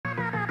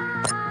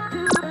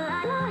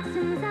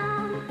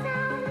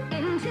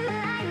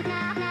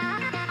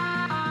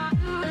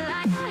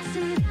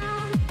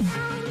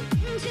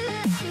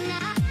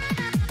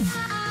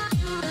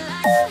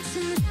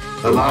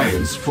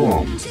Alliance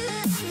formed.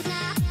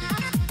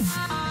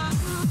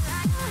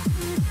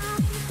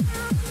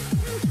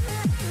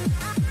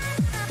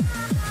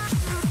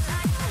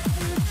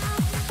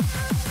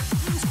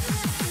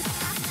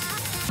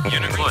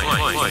 Unit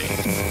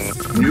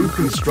deployed. New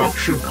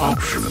construction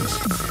options.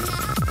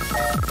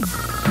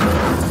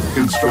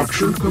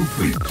 Construction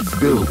complete.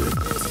 Building.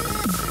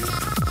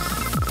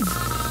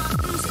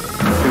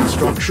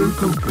 Construction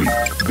complete.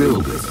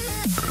 Building.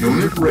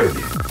 Unit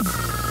ready.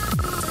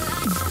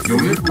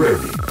 Unit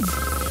ready.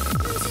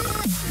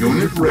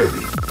 Unit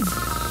ready.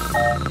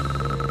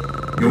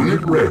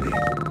 Unit ready.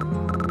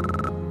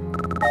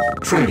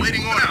 Training.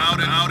 Waiting order.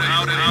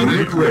 Out.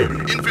 Unit ready.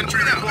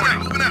 Infantry reporting.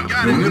 Moving out.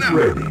 Got it. Unit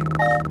ready.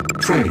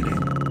 Training.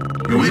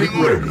 Unit Waiting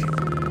order. ready.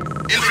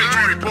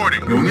 Infantry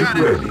reporting. Unit Got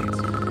it. ready.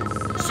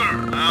 Sir.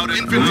 Out.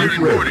 Infantry Unit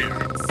ready.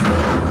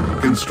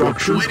 reporting.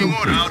 Construction Waiting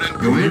order. Out complete.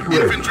 and clear. Unit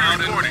ready. Infantry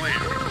reporting.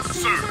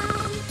 Sir.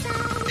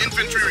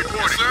 Infantry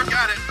reporting. Yes, sir.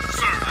 Got it.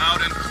 Sir.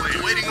 Out and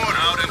clear. Waiting order.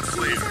 Out and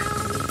clear.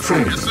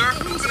 Training. Yes, sir.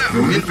 Moving out.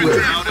 Unit Infantry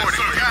ready.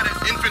 reporting. Got it.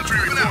 Infantry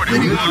reporting.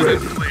 Unit Waiting out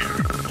ready. and clear.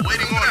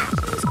 Waiting order.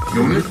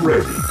 Unit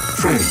ready.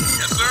 Training.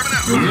 Yes, sir. Moving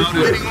out. Unit Out.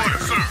 ready. Waiting order.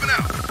 Sir. Moving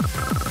out.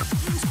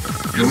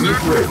 Yes, Unit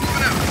sir. ready.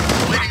 Moving out.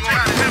 Waiting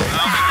order. Out.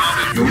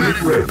 Unit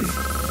Got it. ready.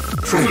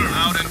 Sir. Training.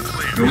 Out and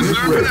clear. Unit Yes,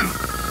 sir. ready. Moving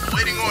out.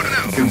 Waiting order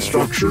now.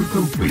 Construction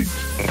complete.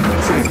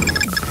 Training.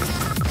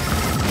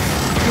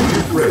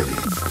 Unit ready.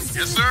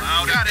 Yes, sir.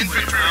 Out. Got it.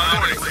 Infantry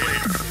reporting.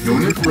 Clear.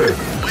 Unit ready.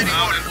 Waiting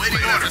order.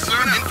 Waiting order, sir.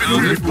 Infantry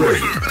Unit reporting.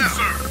 ready. Moving out,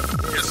 sir.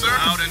 Yes, sir.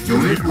 Out and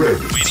Unit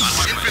ready. infantry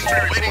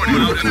reporting.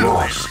 Out Unit and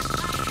lost.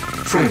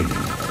 Training.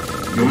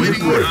 Unit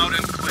waiting order. ready. Out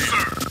and clear.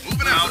 Sir.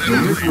 Moving out and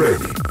Unit clear.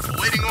 ready.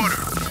 Waiting order.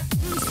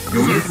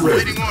 Unit Sir.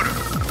 ready. Waiting order.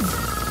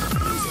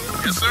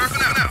 Yes, sir.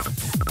 Moving out now.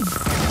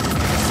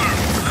 Sir.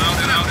 Out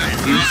and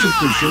clear.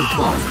 Insufficient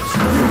funds.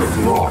 Unit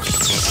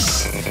lost.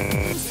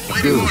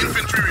 Waiting order. Building.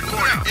 Infantry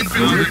reporting.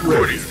 Infantry Unit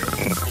reporting.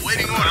 ready.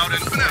 Waiting order. Out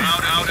and moving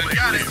out. Out and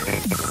got it.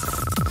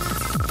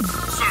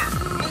 Sir.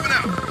 Moving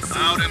out.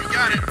 Out and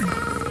got it.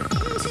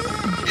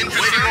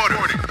 Infantry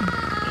reporting.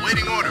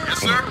 Waiting order. Yes,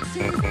 sir.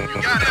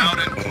 You got it. Out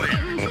and clear.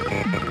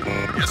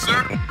 Yes, sir.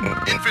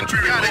 Infantry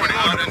reporting.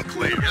 Out and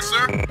clear. Yes,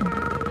 sir.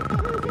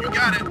 You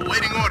got it.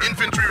 Waiting order.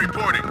 Infantry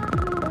reporting.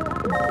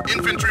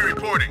 Infantry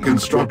reporting.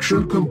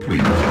 Construction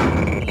complete.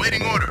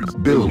 Waiting orders.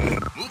 Building.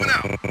 Moving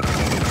out.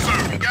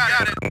 Sir, you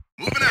got it.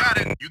 Moving out.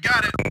 You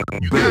got it.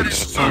 You got it,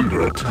 Base sir.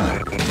 under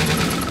attack.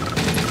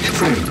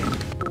 Training.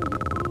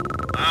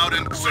 Out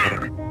and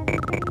clear.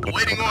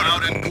 Waiting order.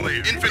 Out and clear.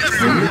 Infantry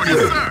sir. report. Yes,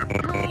 Unit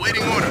sir.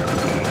 Waiting order.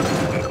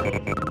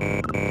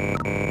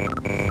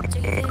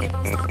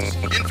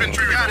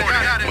 Infantry report.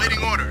 Got it.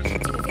 Waiting orders.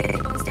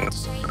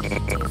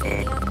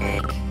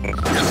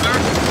 Yes, sir.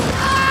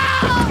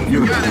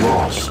 Unit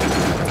lost.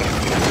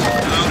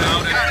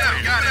 Out.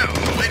 Got it.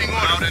 Waiting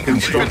order. Out and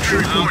Construction infantry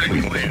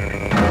reporting. complete.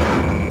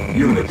 Clear.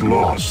 Unit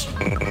lost.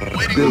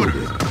 Waiting Building.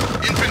 orders.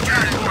 Infantry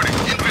reporting.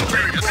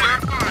 Infantry reporting. Yes, sir.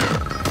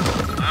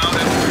 Out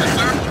and yes,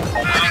 sir.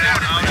 Waiting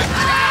order. Out and yes,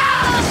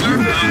 sir.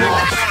 Unit Out and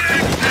lost.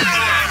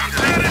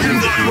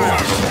 Unit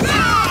lost.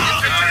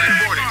 infantry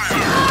reporting.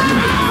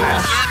 Unit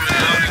lost.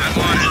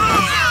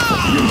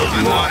 Unit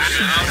lost.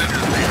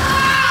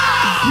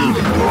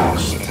 Unit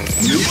lost.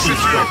 New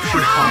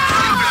construction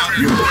options.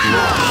 Unit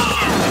lost.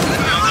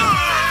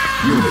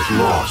 Unit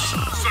lost.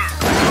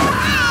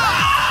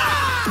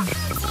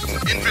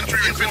 Infantry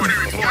reporting.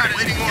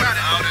 Waiting order.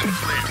 Out and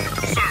clear.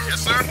 Sir. Yes,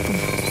 sir.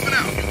 Moving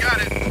out. You got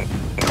it.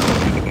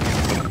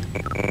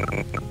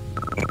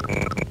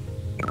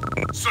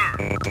 Sir.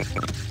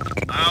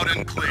 Out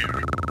and clear.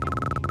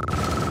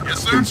 Yes,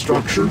 sir.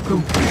 Construction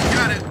complete.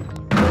 Got it.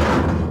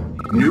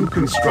 New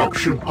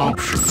construction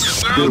options. Yes,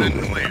 sir. Out and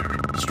Building. clear.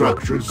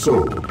 Structure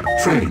sold.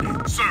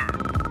 Training. Sir.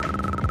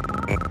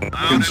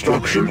 Out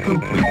Construction and clear.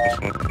 complete.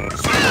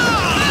 Sir.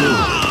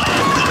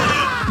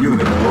 Building.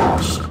 Unit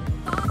lost.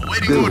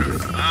 Waiting Building.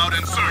 order. Out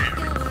and clear.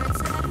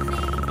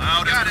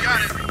 Out and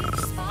got it.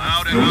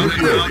 Out and Unit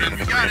ready. out and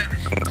got it.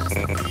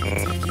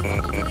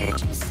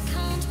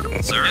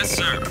 Sir. Yes,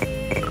 sir.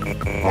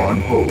 On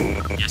hold.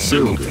 Yes, sir.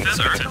 Building.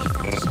 Sir.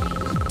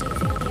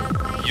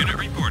 Unit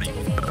reporting.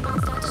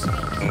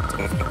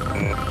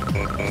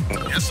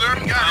 Yes, sir.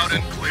 Got out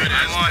and clear. I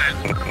want it.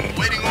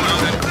 Waiting order.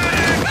 Out and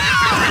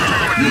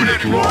clear.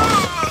 Unit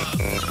lost.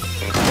 Waiting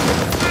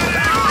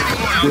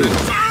order. Out and Building.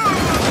 clear.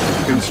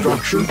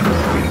 Construction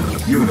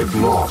complete. Unit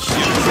lost.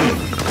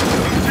 Training.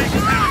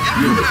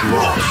 Unit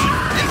lost.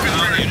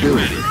 Infantry.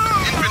 Building.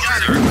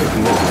 Infantry. Unit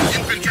lost.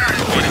 Infantry.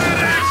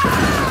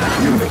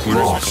 Unit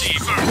lost.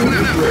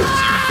 Unit ready.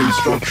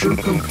 Construction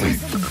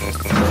complete.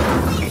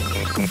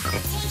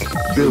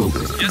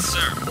 Building. Yes,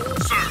 sir.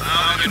 Sir.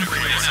 Out and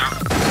clear.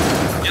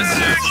 Yes,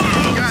 sir.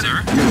 Sir.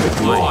 Unit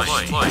lost.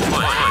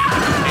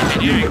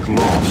 Unit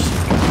lost.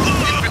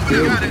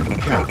 Building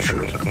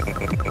captured.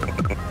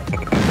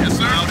 Yes,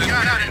 sir. Out and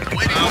got it.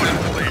 Waiting order.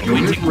 Clear.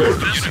 Unit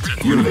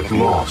ready. Unit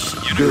lost.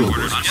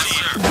 Building. Yes,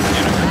 sir.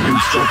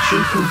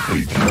 Construction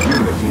complete.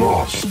 Unit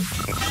lost.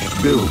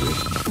 Building.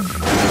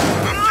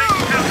 I'm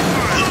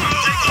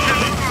taking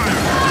heavy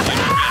fire.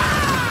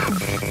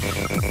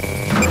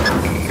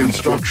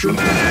 Construction.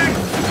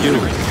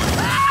 Unit reporting.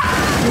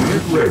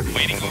 Unit ready.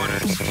 Waiting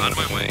orders. On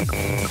my way.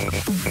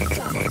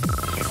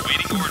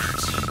 Waiting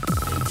orders.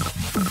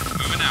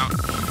 Moving out.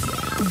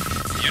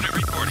 Unit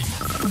reporting.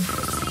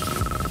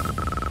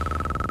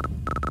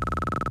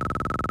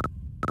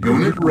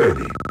 Unit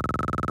ready.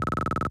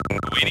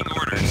 Awaiting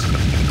orders.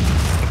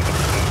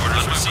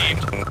 Orders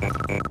received.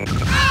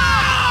 Moving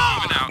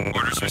out.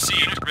 Orders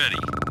received. Unit ready.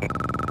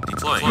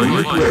 Deploying.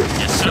 Unit ready.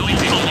 Yes, sir.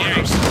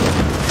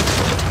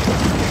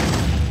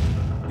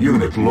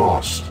 Unit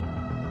lost.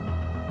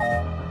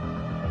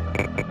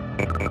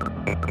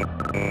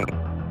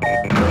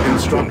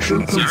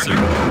 Construction Yes, complete.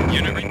 sir.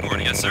 Unit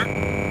reporting. Yes, sir.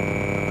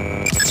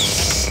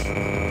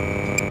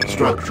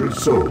 Structure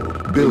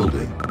sold.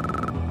 Building.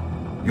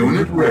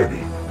 Unit ready.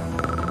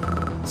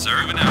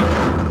 Sir, moving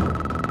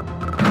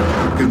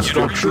out.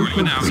 Construction Unit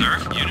moving out, complete.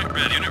 sir. Unit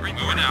ready. Unit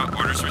moving out.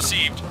 Orders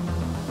received.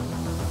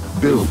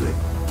 Building.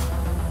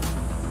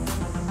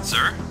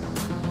 Sir.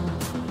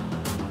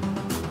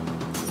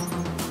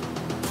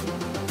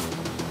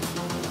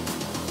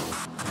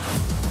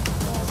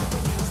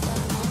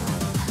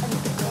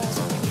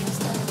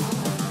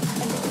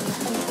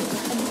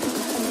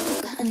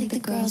 I think the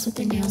girls with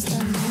their nails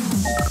done now.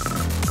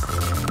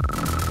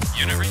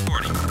 Unit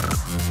reporting.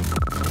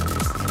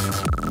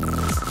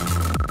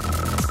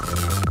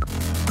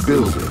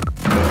 Building.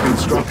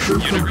 Construction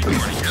Unit complete.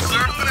 reporting. Yes,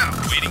 sir. Moving out.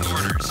 Waiting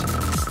orders.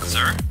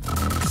 Sir.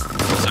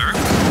 Sir.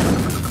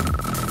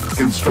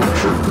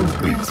 Construction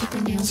complete. Girls with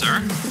their nails Sir.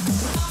 done.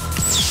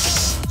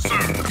 Sir,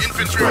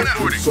 infantry Structure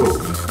reporting.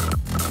 sold.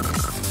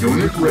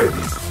 Unit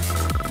ready.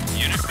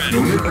 Unit ready.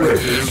 Unit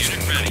ready.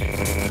 Unit ready.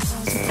 Unit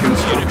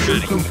Construction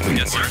ready. complete.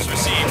 Yes, orders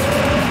received.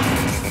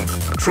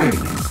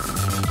 Training.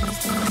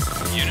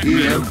 Unit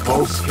EM ready.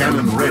 pulse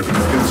cannon ready.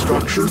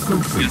 Construction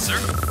complete. Yes, sir.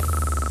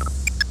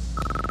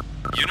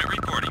 Unit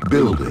reporting.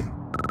 Building.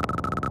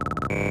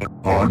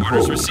 On Orders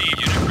hold.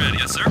 received. Unit ready.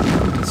 Yes, sir.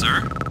 Sir.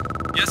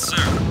 Yes, sir.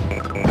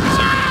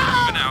 Sir.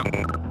 Moving out.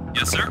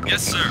 Yes, sir.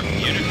 Yes, sir.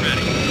 Unit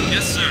ready.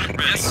 Yes, sir.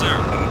 Yes, sir.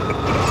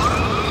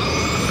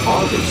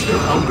 Harvester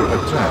under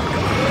attack.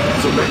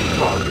 Select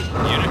target.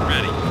 Unit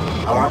ready.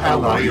 Our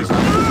ally is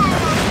under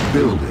attack.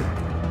 Building.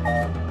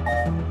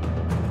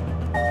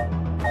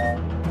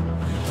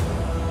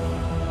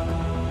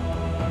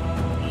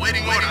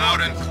 Waiting order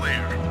out and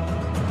clear.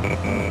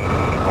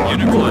 On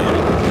Unit hold. ready.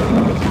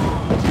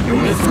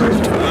 Unit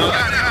ready.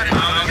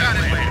 Got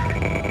it.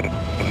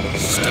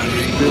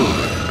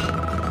 Building.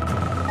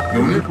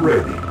 Unit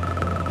ready.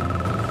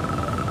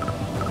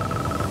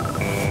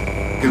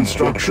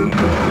 Construction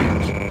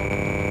complete.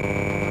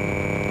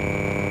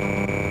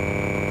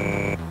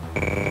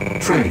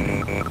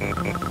 Training.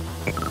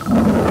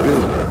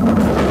 Building.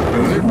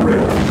 Unit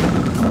ready.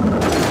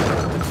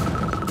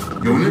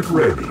 Unit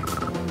ready.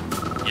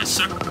 Yes,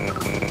 sir.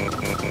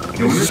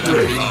 Unit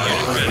ready.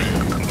 Unit ready.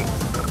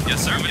 Yes,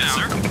 sir. Yes,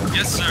 sir.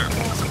 Yes, sir.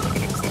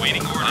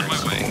 Waiting order on my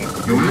way.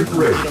 Unit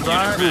ready. Unit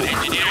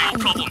ready. No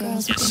problem.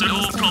 Yes, sir. No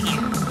problem.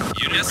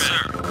 Unit yes,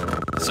 sir.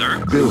 Sir.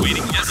 Building.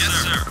 Waiting. Yes,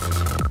 sir.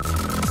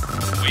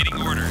 Waiting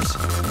orders.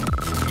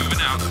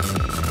 Moving out.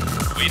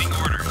 Waiting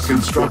orders.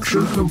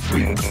 Construction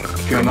complete.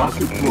 Cannot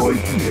deploy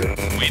here.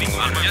 Waiting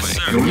on my way. Yes,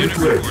 sir. Unit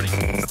ready. reporting.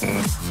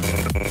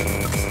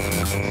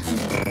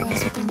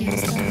 Girls with their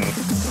nails done.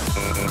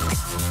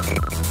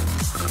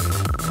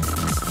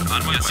 On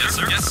my way. Yes,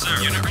 sir. Yes, sir.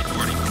 Unit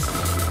reporting.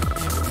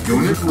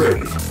 Unit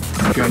ready.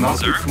 Cannot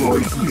Sir. deploy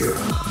here.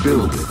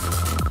 Building.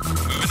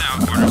 Moving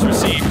out. Orders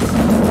received.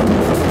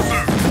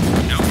 Sir,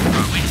 No.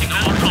 Waiting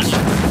orders.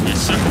 Yes,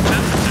 sir.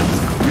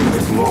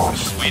 Unit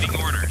lost. Waiting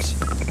orders.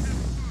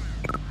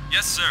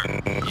 Yes, sir.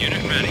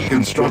 Unit ready.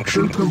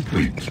 Construction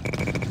complete.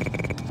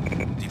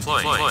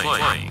 Deploy.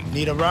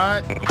 Need a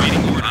ride?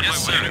 Waiting order.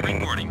 Yes, sir. Unit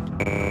reporting.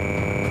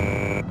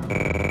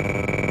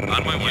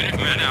 On my way.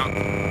 Unit ready out.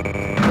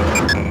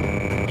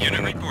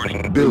 Unit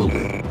reporting.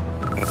 Building.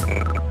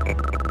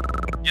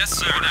 Yes,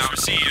 sir. Now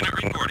receive. Unit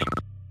reporting.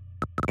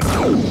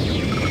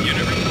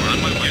 Unit report. On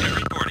my way. Unit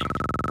reporting.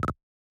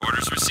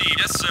 Orders received.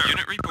 Yes, sir.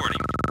 Unit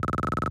reporting.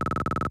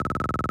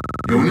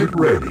 Unit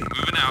ready.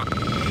 Moving out.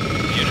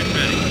 Unit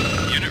ready.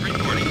 Unit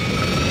reporting.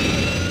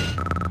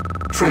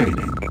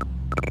 Training.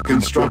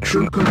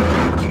 Construction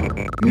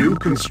complete. New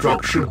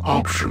construction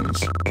options.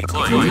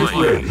 Deploy. Unit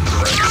ready.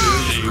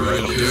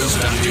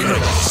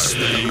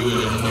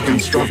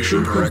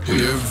 Construction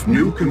complete.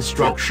 New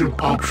construction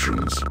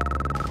options.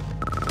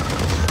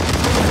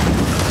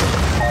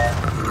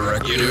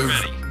 Unit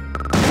ready.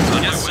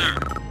 Yes, sir.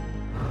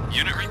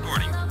 Unit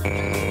reporting.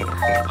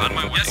 On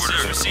my way. Yes,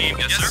 sir. Received.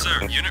 Yes,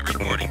 sir. Unit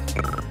reporting.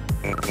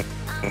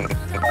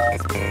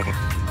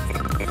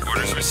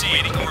 Orders received.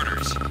 Waiting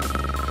orders.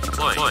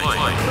 Deploy.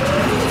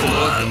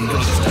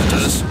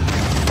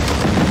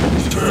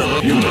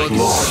 Unit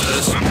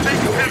lost. I'm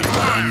taking heavy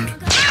fire.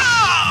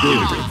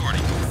 Unit Building.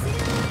 reporting.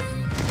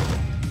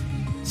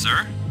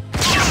 Sir?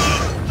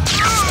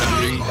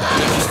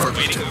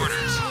 Waiting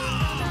orders.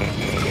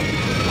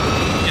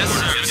 Yes,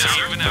 sir. Yes, sir.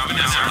 Moving out.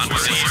 Moving out. On my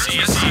way.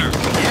 Yes, sir.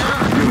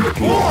 Unit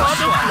lost.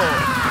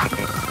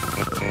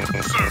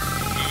 Sir,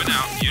 Moving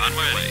out. On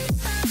my way.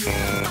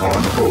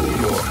 On hold.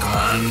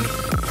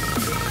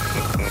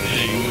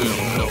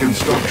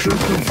 Construction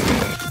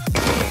complete.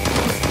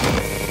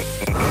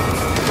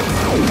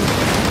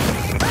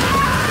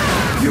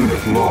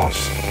 Unit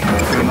lost.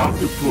 Cannot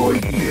deploy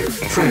here.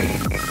 Train.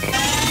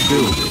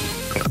 Building.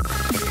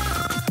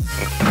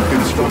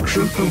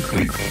 Construction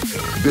complete.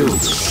 Building.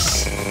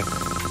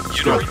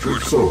 Structure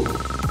sold.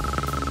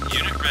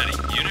 Unit ready.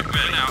 Unit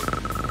ready now.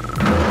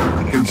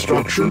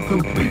 Construction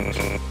complete.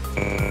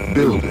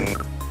 Building.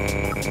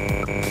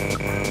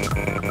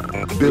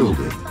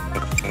 Building.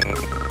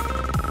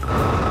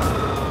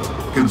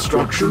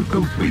 Construction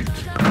complete.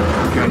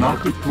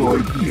 Cannot deploy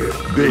here.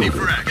 Building.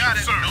 Got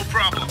it, sir. No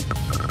problem.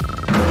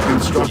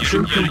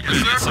 Construction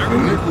complete.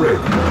 Unit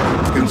ready.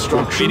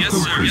 Construction Yes, sir.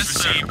 complete. Yes,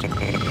 received.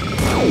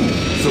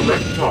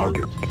 Select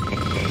target.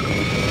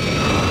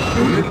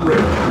 Unit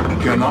ready.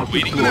 Cannot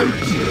deploy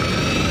here.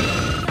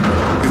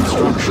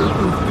 Construction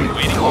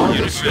complete.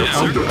 Target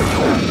under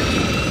attack.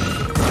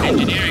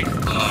 Engineering.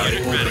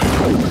 Unit ready.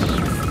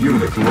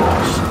 Unit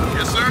lost.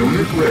 Yes, sir.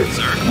 Unit ready.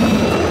 Sir.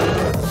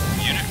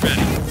 Unit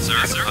ready. Sir,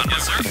 sir.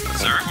 Yes, sir.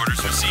 Sir.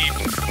 Orders received.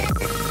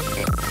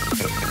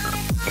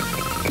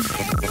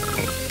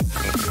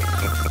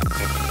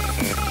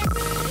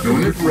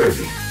 Unit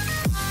ready.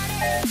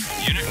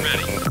 Unit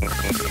ready.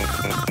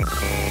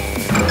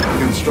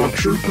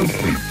 Construction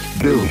complete.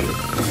 Building.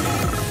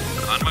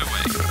 On my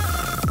way.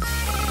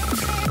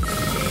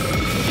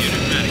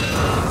 Unit ready.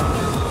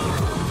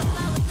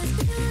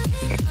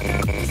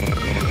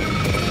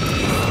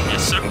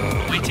 Yes, sir.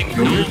 Awaiting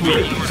Unit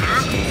ready.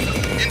 orders.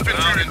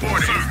 Infantry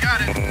reporting.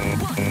 Got it.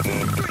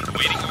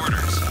 Awaiting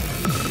orders.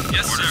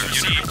 Yes, sir.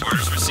 Received.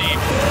 Orders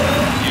received.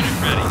 Unit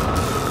ready.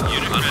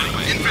 Unit ready.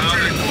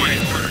 Infantry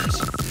reporting. Orders.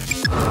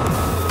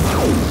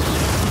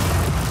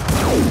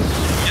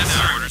 Yes,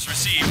 sir. Orders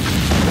received.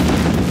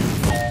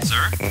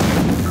 Sir?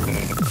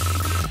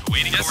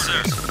 Awaiting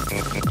orders.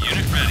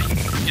 Unit ready.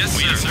 Yes,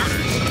 sir.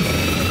 Orders.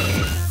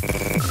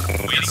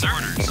 Awaiting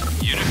orders.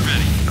 Unit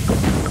ready.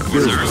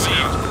 Orders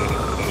received.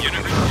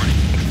 Unit reporting.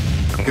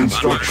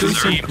 Construction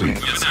Orders received. complete.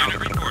 Yes, unit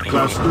reporting.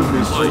 Cluster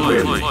missile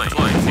ready.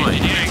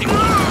 Engineering.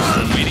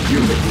 Waiting.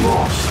 Unit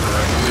lost.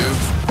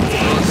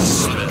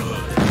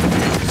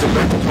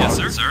 Select Yes,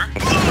 target. sir.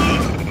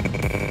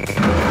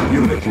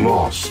 Unit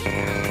lost.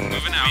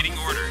 Moving out. Waiting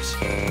orders.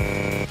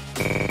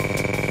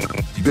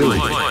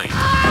 Building.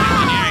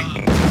 Engineering.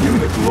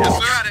 Unit Yes, lost.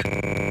 sir. Got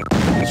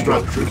it.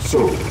 Structure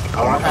sold.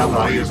 Our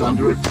ally is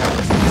under attack.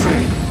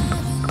 Train.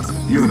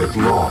 Unit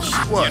lost.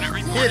 What? Unit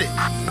report. Hit it.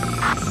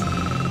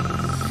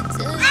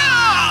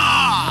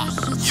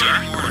 Sir.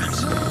 Orders.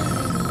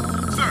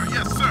 Sir,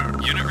 yes, sir.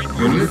 Unit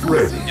reporting. Unit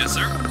ready. Yes,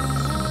 sir.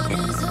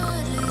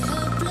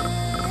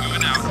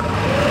 Moving out.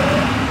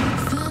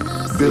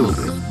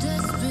 Building.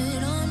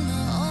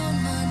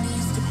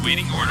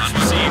 Waiting orders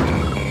received.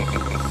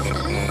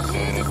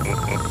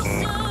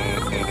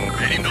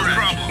 Ready, no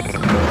problem.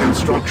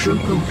 Construction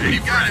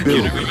complete. Got it.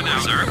 Building. Moving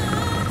out, sir.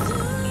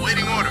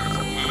 Waiting orders.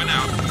 Moving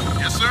out.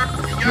 Yes, sir.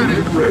 You got Unit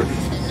it. ready.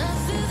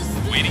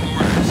 Waiting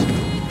orders.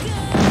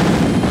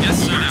 Yes,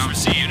 sir. Now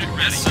receive. Unit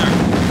ready, sir.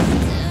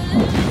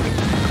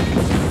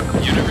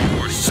 Unit reporting.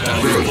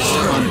 Base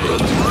under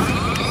attack.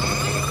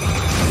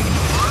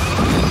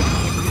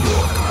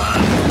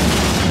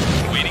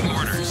 Waiting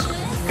orders.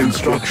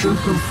 Construction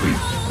complete.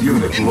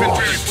 Unit Infantry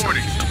lost.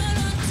 reporting.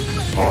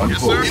 On Yes,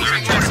 sir. hold.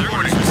 Infantry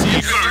reporting.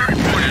 Yes, sir.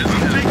 Reporting.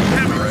 I'm taking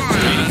heavy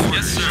fire.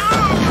 Yes, sir.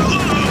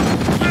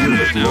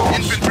 Unit lost.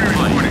 Infantry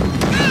reporting.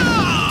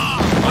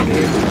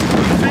 Unable to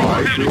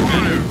comply.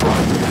 Building in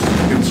progress.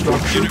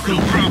 Construction Unit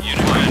complete. ready.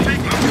 Unit ready.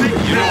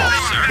 Unit lost.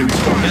 Yes,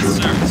 Construction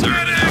sir. Sir.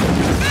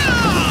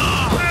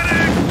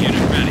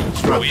 Unit ready.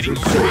 Structure Waiting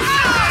sold. orders.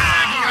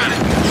 Got it.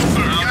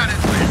 Sir, got it.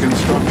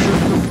 Construction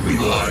complete.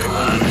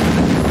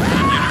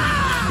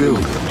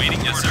 Building.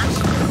 Waiting, yes, sir.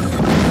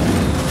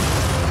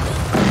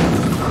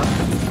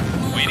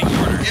 Waiting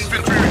orders.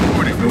 Infantry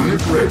reporting.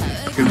 Unit ready.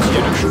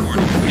 Construction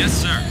Reporting. complete. Yes,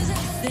 sir.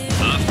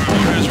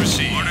 Affirmative. Orders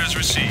received. Orders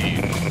received.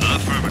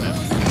 Affirmative.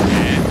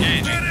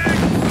 Engaging.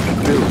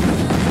 Building.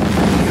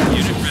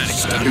 Unit ready.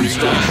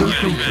 Construction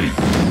Unit ready. complete.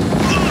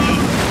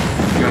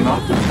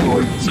 Cannot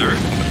deploy. Sir.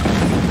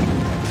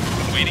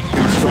 Waiting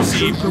orders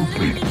Construction received.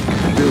 complete.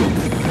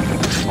 Building.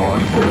 On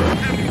hold.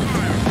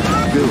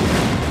 Building.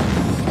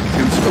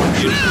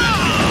 Construction. Unit ready.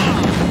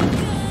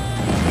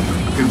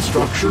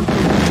 Construction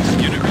complete.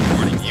 Unit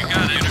reporting. You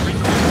got it. Unit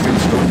reporting.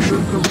 Construction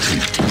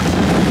complete.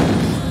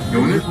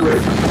 Unit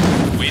ready.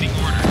 Waiting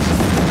orders.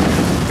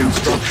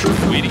 Construction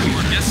Waiting complete.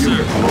 orders. Yes, sir.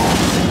 Unit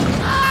lost.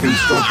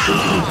 Construction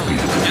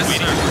complete. Yes,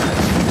 sir.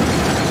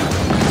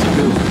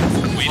 Building.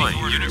 Waiting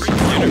orders. Unit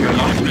reporting. Unit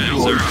Cannot ready,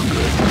 deploy. sir.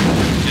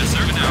 Yes,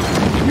 sir. Moving out.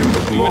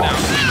 Unit Moving out.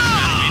 lost.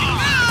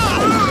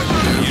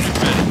 Unit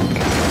ready. Unit ready.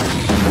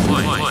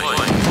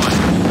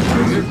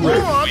 Unit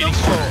ready. On the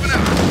floor.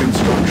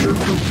 Construction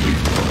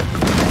complete.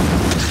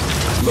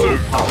 Low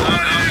power.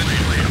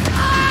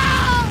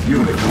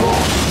 Unit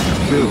lost.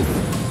 Building.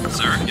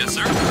 Sir. Yes,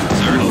 sir. Sir.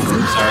 Sir.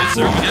 Yes,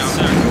 sir. Yes,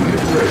 sir.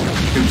 Unit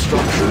ready.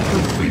 Construction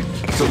complete.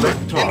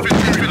 Select target.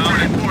 Infantry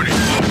reporting.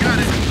 Got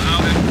it.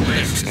 Out and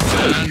clear.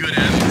 Good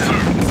answer, sir.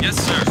 Yes,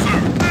 sir.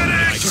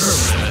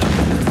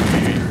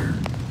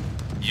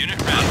 Unit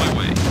ready. On my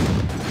way.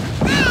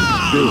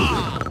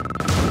 Building.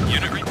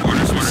 Unit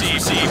reporters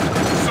received.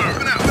 Sir,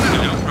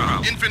 No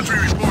problem. infantry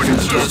reporting,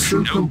 sir. Construction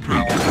No complete.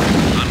 problem.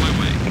 On my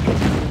way.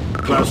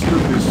 Cluster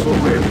missile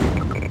ready.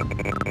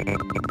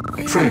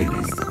 Training.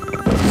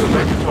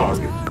 Select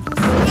target.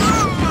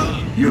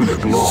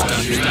 Unit lost.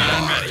 Unit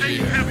ready.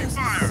 Take heavy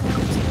fire.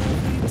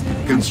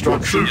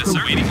 Construction Yes, sir.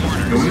 complete. Waiting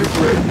orders. Unit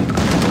ready.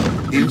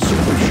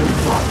 Insufficient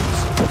funds.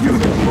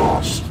 Unit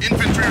lost.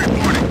 Infantry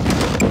reporting.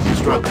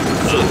 Structure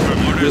sold.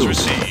 Orders Building.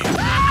 received.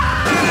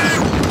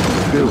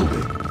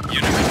 Building.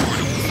 Unit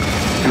reporting.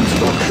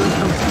 Construction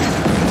complete.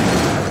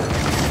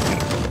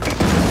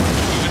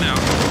 Moving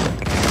out.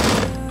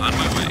 On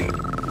my way.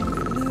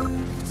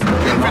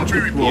 Infantry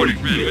Deployed reporting.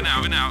 Ready. here.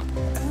 Moving out.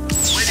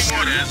 Waiting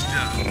orders.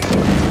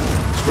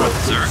 Structure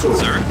Sir, sold.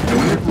 sir.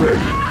 Unit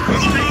ready.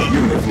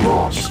 Unit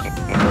lost.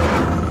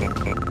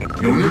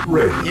 Unit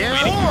ready. Yeah,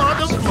 on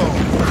the floor.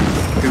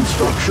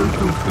 Construction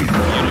complete.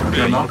 ready.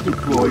 Cannot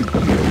deploy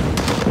here.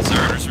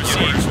 Sir, orders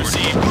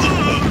received.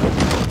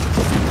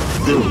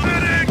 Building.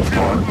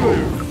 On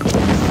hold.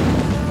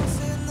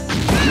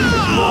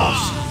 Unit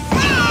lost.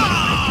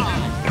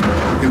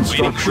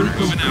 Construction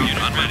Moving out. complete.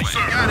 On my way.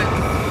 Got it.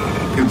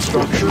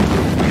 Construction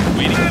complete.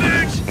 Waiting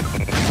orders.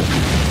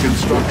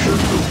 Construction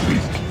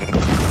complete.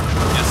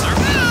 Yes, sir.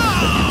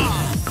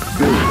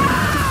 Building.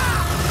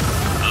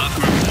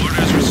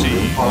 Orders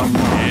received.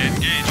 Online.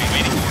 Engaging.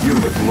 Waiting orders.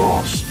 Unit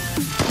lost.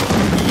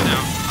 Moving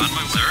out. On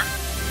my way, sir.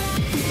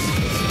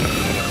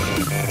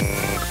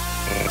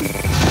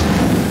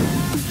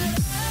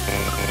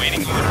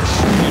 Waiting orders.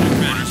 Unit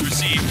orders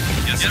received.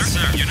 Yes,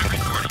 sir. Unit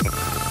reporting.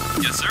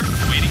 Yes, sir.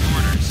 Waiting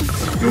orders.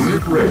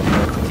 Unit ready.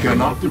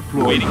 Cannot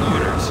deploy. Waiting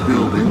orders.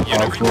 Building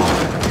Unit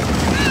offline.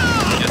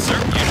 Yes, sir.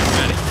 Unit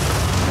ready.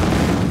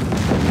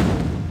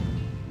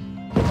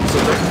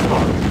 Select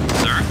target.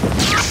 Sir.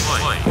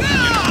 Deploying.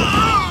 Unit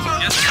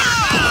reporting. Yes, sir.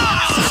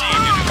 Yes,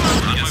 received. Unit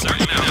reporting. Yes, sir.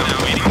 Now,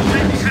 waiting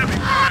orders.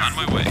 On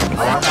my way.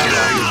 Our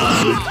ally is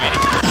under attack.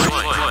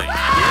 Deploying.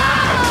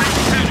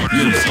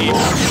 Unit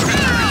lost.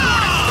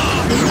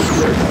 Unit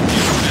ready.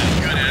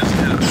 Good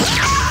answer.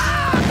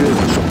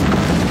 Building.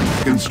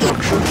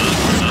 Construction.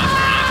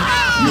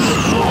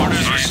 Unit lost.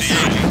 Orders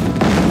received.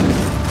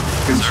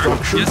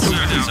 Construction Yes, sir. Yes,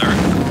 complete. sir.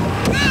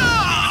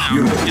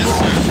 Unit Yes, lost.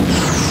 sir.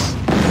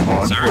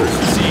 On Sir, hold.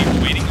 received.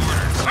 Waiting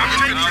orders.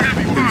 Taking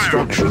heavy fire.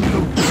 Construction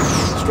complete.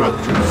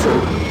 Structure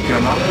sold.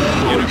 Cannot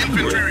deploy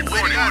Infantry here.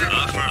 reporting.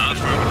 Affirmative.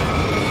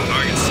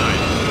 Target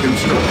sighted.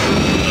 Construction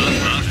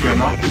complete.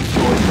 Cannot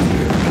deploy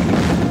here.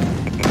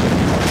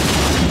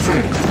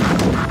 Training.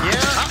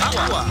 Yeah,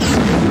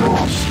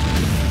 Lost.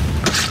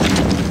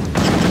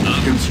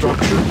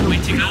 Construction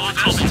complete.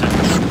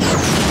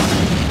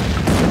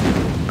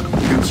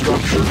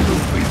 Construction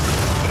complete.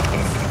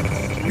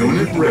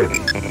 Unit ready.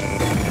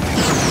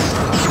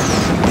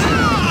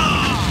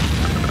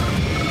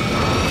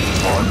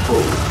 On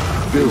hold.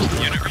 Building.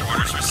 Unit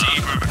orders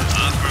received.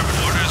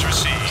 Affirmative. Orders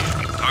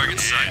received. Target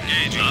sight.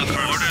 Engaging.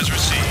 Orders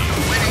received.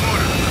 Waiting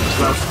orders.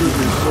 Cluster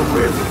missile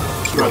ready.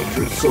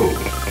 Structure sold.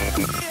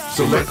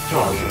 Select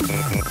target.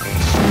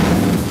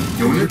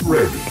 Unit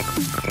ready.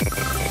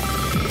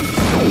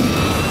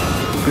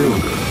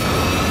 Building.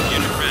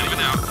 Unit ready.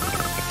 Moving out.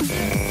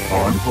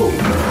 On hold.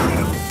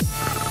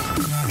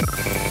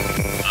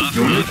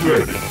 Unit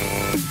ready.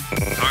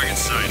 Target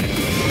sighted.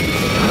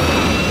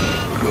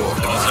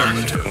 Sir,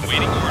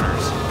 waiting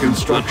orders.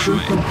 Construction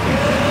complete.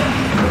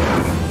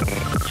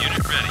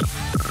 Unit ready.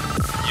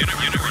 Unit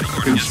ready.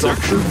 Orders. Yes, sir.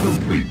 Construction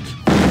complete.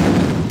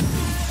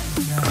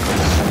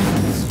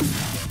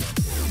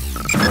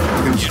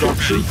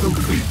 Construction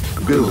complete.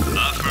 Building.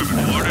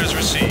 Affirmative. Orders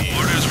received.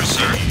 Orders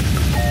received.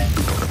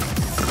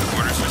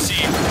 Orders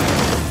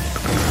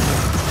received.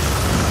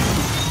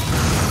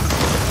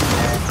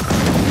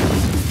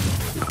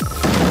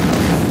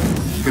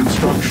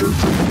 Construction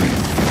complete.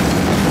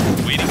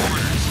 Waiting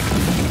orders.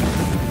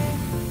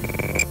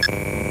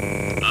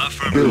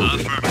 Affirmative. Building.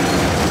 Affirmative.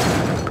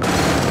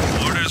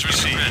 Orders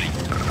received. Ready.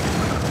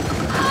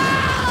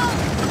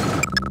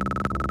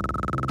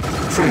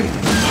 Training.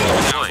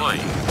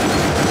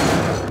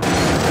 Deploying.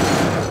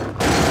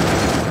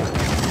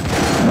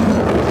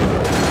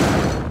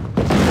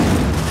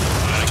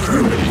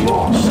 Unit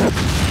lost.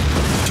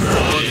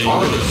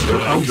 Harvester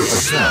under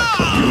attack.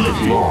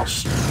 Unit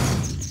lost.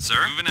 Sir,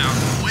 moving out.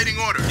 Waiting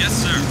order. Yes,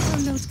 sir.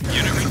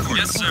 Unit report.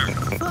 Yes, sir.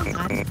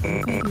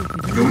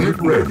 Unit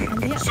ready.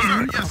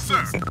 Sir, yes,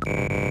 sir.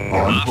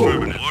 On hold.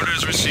 Affirmative.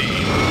 Orders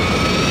received.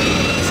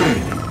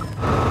 Training.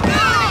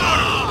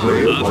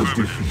 Player was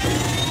defeated.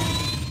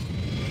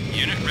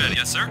 Unit ready.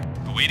 Yes, sir.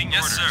 Awaiting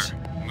orders. Yes, sir.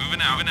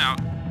 Moving out. Moving out.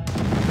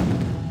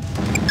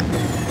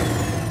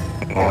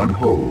 On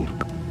hold.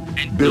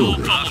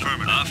 Building.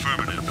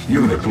 Affirmative.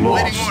 Unit Waiting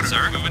lost. orders.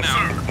 Sir, moving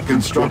out.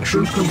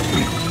 Construction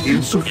complete.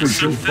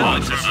 Insufficient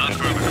funds.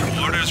 Affirmative.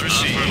 Orders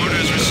received.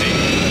 Orders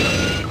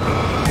received.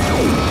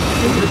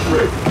 Unit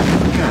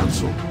ready.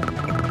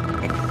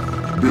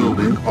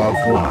 Building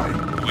offline.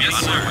 Yes,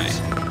 sir.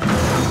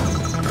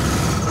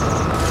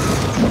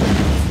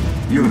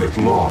 Unit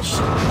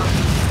lost.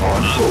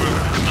 On hold.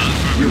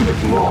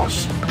 Unit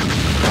lost.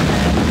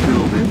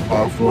 Building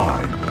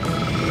offline.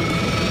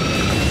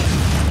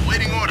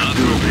 Waiting order.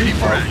 Building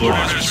Orders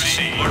offline.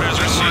 received. Orders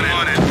received.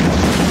 On it.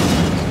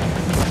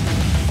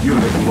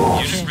 Unit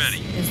lost. Unit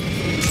ready.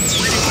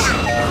 Waiting order.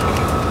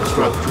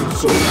 Structure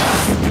sold.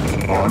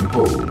 On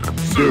hold.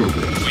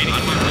 Building. Waiting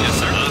on my way. Yes,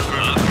 sir.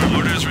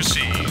 Orders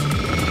received.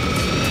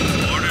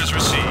 Orders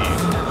received.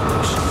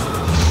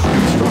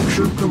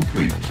 Construction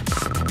complete.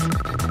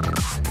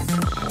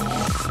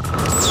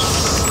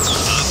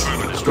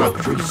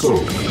 Structure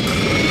sold.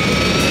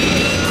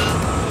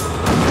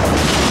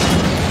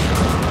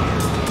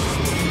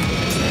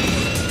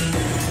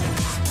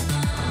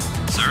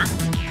 Sir?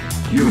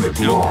 Unit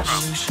No lost.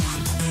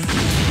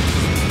 problem.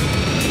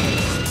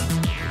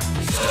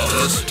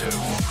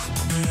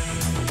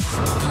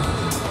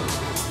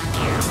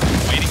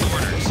 Waiting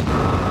orders.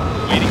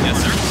 Waiting, yes,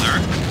 sir. Sir?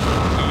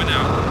 Moving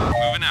out.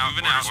 Moving out.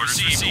 Moving out.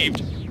 Orders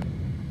received.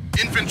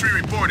 Infantry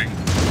reporting.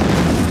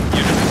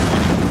 Unit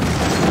reporting.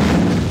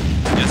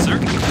 Yes, sir.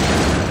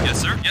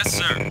 Yes, sir. Yes,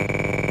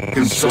 sir.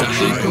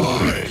 Construction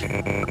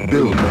complete.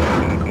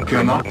 Building.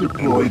 Cannot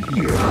deploy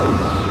here.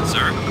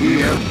 Sir?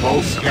 EM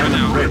pulse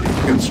cannon ready.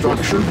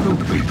 Construction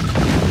complete.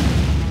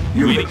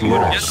 Unit Waiting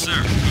order. Yes, lost. sir.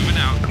 Moving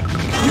out.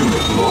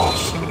 Unit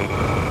lost.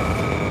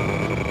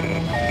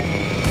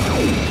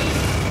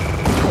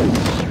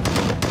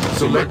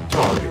 Select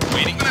target.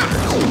 Waiting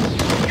orders.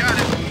 Got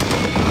it.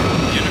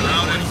 Unit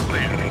Out and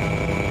reporting.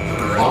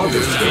 clear.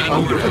 Harvester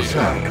under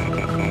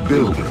attack.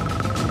 Building.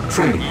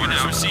 Training. Moving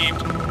out.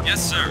 Received. Yes,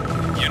 sir.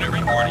 Unit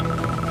reporting.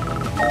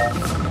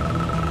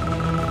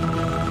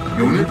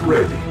 Unit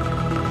ready.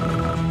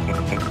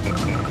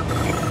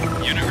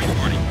 Unit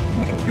reporting.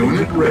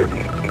 Unit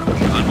ready.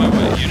 On my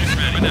way. Unit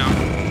ready. Now.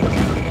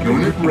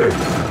 Unit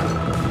ready.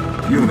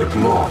 Unit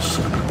lost.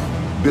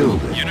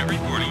 Building. Unit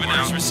reporting. Moving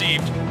out.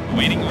 Received.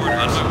 Waiting order.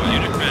 On my way.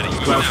 Unit ready.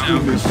 Moving Cluster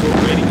out. missile.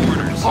 Waiting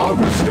orders.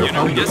 Harvester Unit-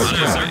 under yes, sir,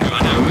 attack. sir.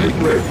 Moving out. Unit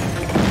ready.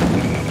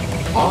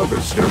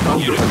 Harvester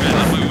under Unit ready. On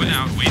attack. my way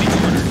out. Waiting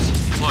orders.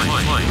 Fly.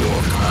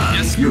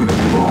 Yes, sir. Unit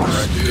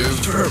lost.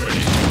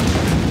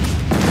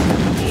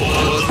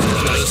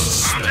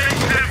 I'm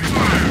taking heavy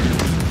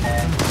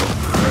fire.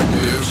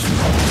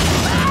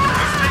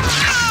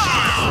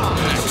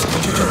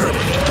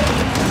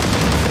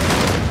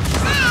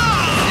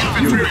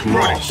 Infantry Unit reporting.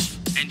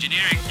 lost.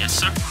 Engineering. Yes,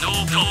 sir. No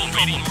problem.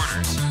 Waiting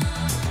orders.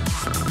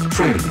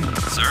 Training.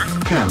 Sir?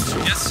 Cancel.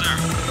 Yes, sir.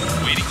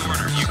 Waiting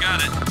orders. You got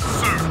it.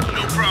 Sir,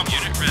 no problem.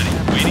 Unit ready.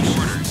 Waiting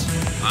orders.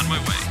 On my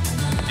way.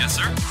 Yes,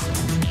 sir.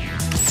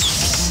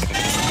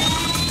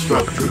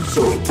 Structure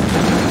sold.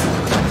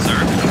 Sir?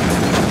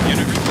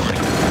 Unit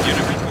reporting.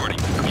 Unit reporting.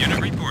 Unit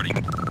reporting.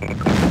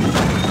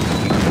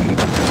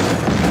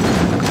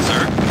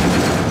 Sir?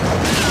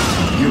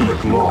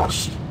 Unit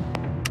lost.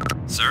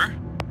 Sir?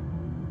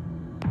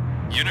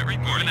 Unit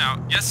reporting out.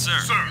 Yes, sir.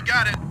 Sir,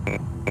 got it.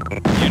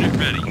 Unit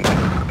ready.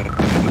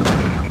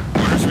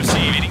 Orders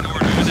received. Waiting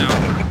orders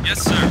out.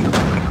 Yes, sir.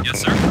 Yes,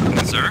 sir.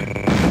 Sir?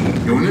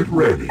 Unit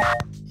ready.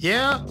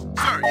 Yeah?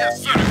 Sir,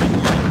 yes, sir. Unit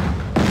reporting.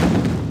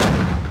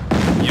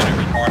 Unit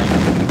reporting.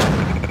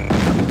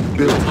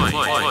 Building.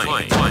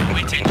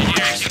 Wait,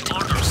 engineering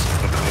orders.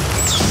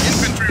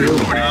 Infantry Building.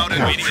 reporting. Out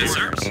and Waiting, yes,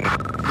 sir.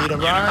 Need a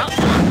ride?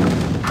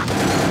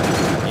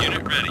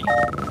 Unit ready.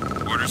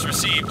 Orders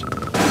received.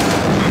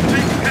 I'm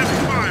taking heavy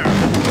fire.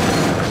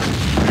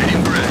 Ready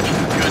for action.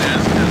 Good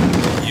as done.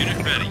 Unit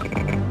ready.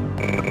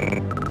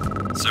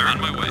 Sir, on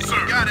my way.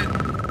 Sir, got it.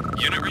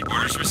 Unit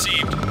orders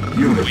received.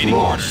 Unit Waiting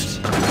lost.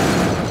 orders.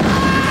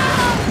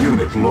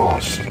 Unit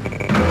lost.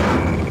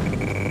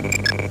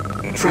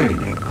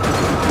 Training.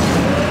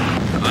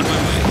 On my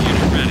way.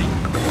 Unit ready.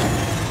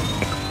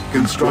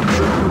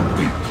 Construction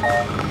complete.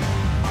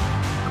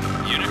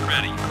 Unit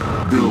ready.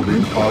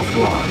 Building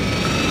offline.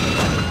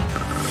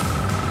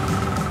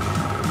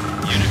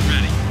 Unit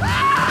ready.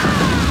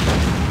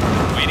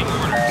 Waiting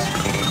orders.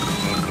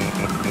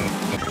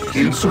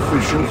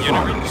 Insufficient Unit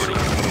funds. reporting.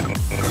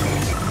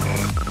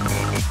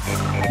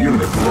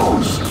 Unit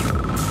lost.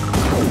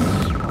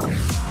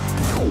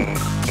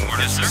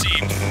 Orders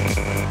received.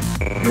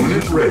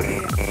 Unit ready.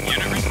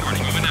 Unit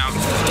reporting. Moving out.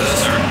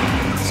 Sir.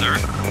 Sir.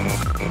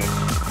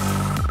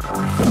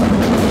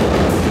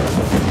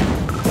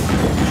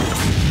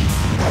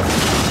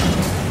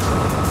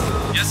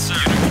 Yes, sir.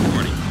 Unit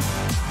reporting.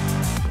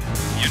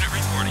 Unit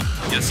reporting.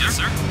 Yes, yes,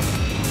 sir.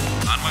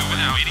 On my way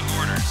out. Waiting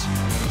orders.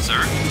 Sir.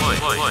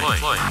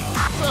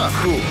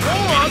 Cool. Go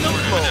on the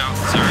Moving floor. out.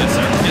 Sir, yes,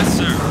 sir. Yes,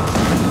 sir.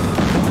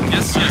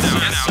 Yes, yes,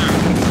 yes, sir.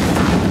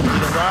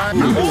 Need a ride?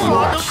 Unit Go on the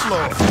lost.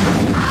 floor.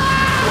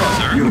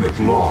 Sir. Unit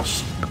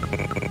lost.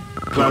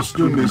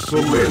 Cluster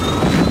missile ready.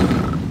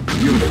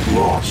 Unit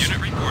lost.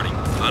 Unit reporting.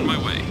 On my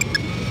way.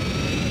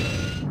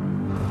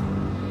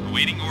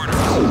 Awaiting orders.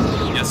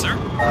 Yes, sir.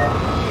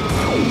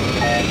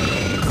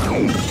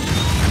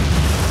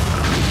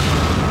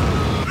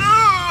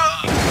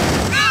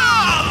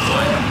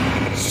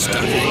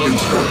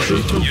 Construction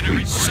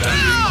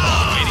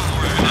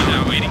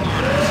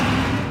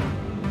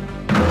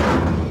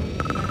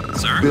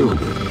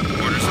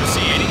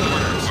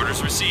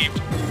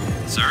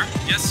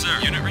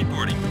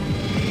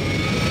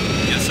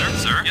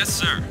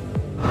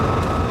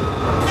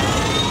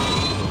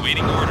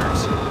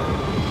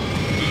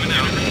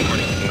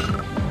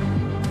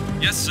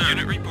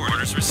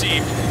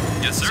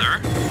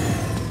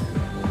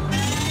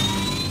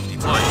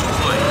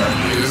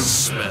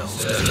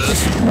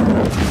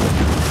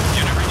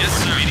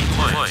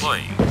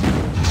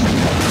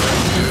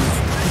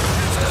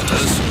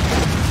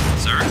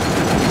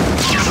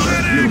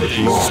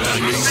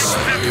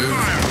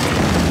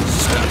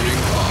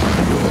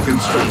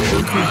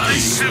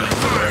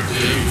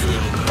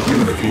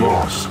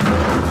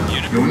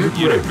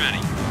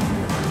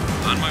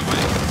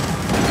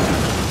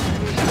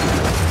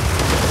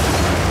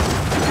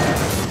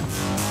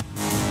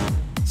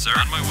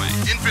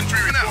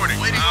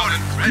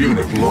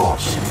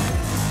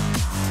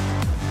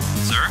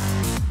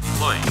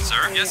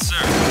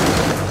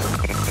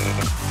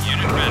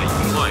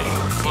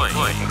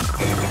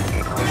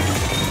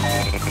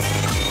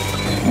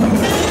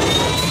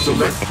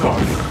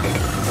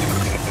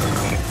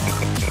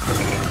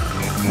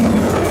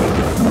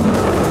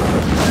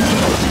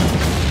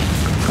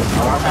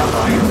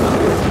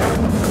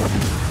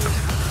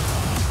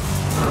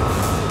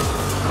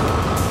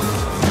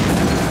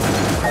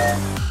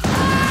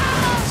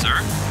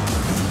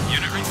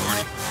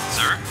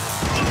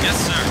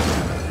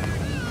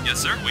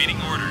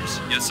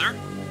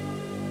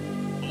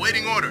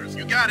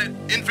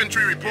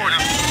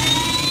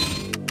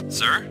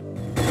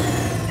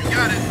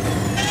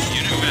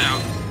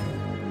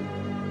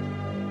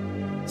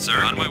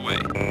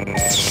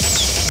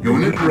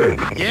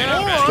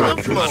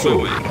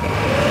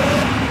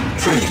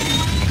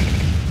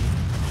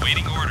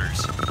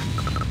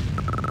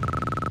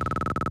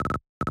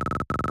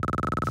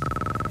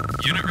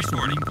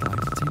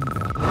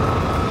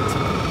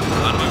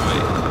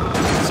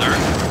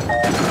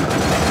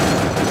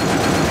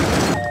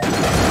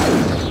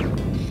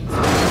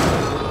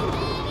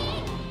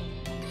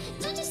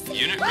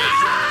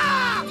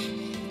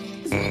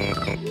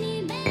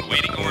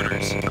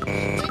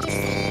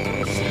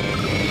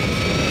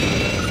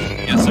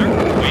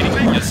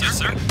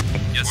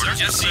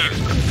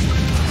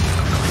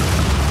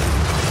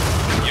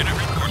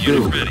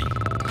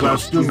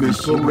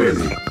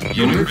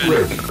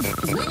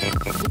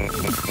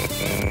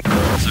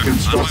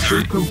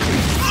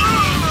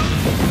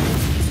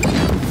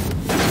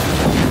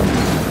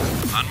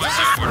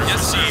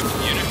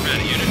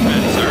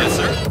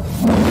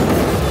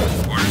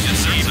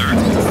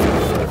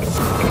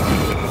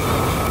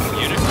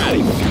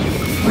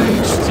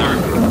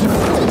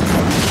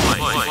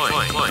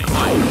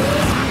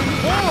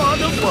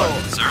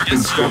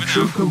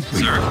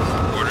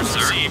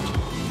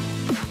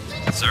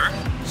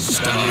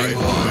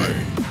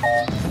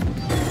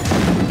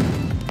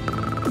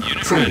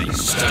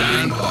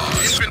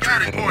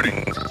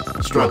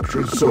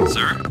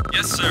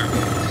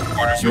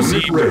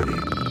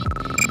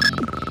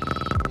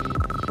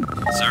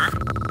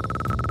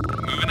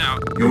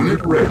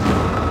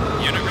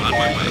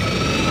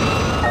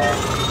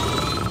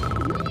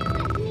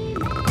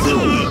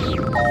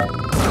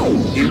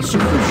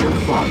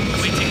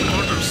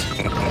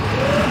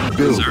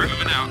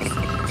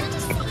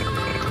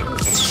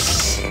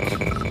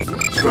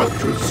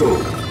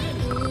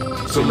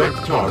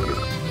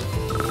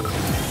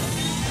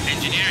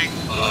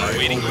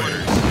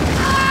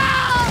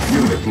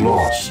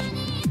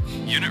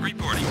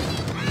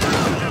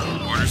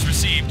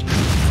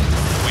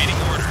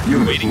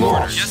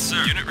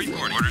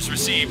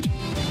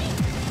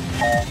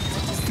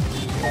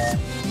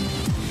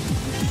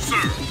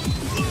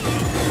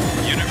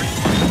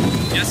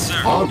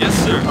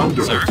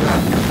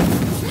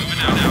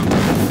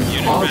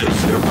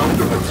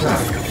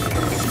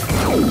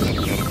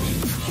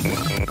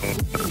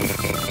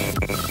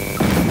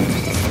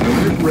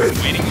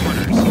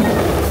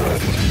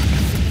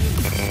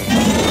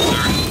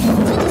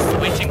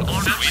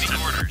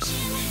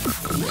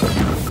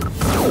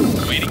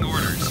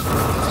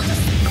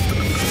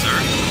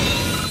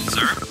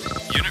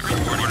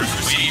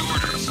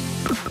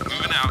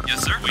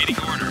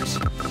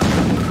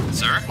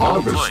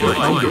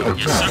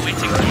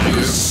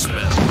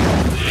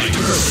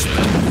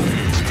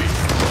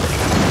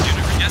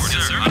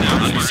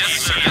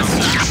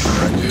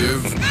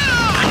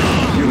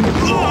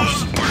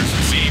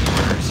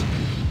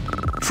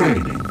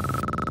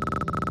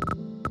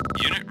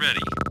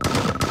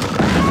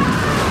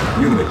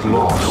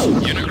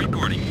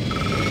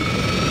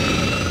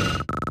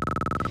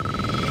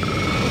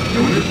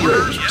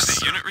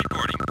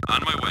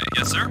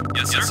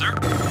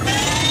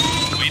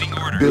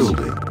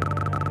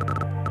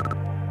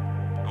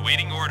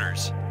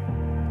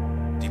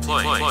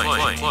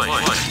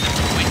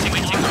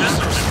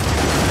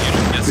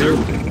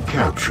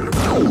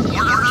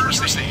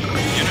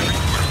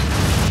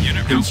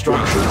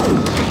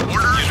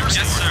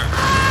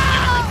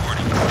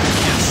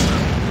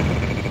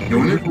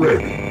Unit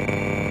ready.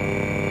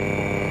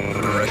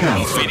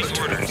 Cancel. Waiting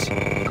orders.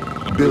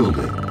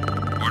 Building.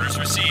 Orders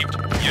received.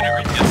 Unit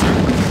ready. Yes, sir.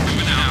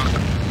 Moving out.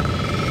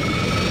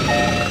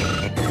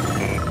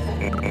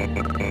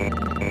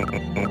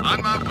 On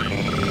my way.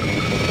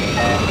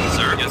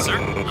 Sir, yes, sir.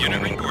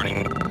 Unit reporting.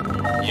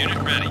 Unit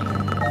ready.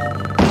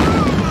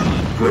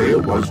 Player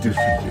was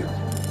defeated.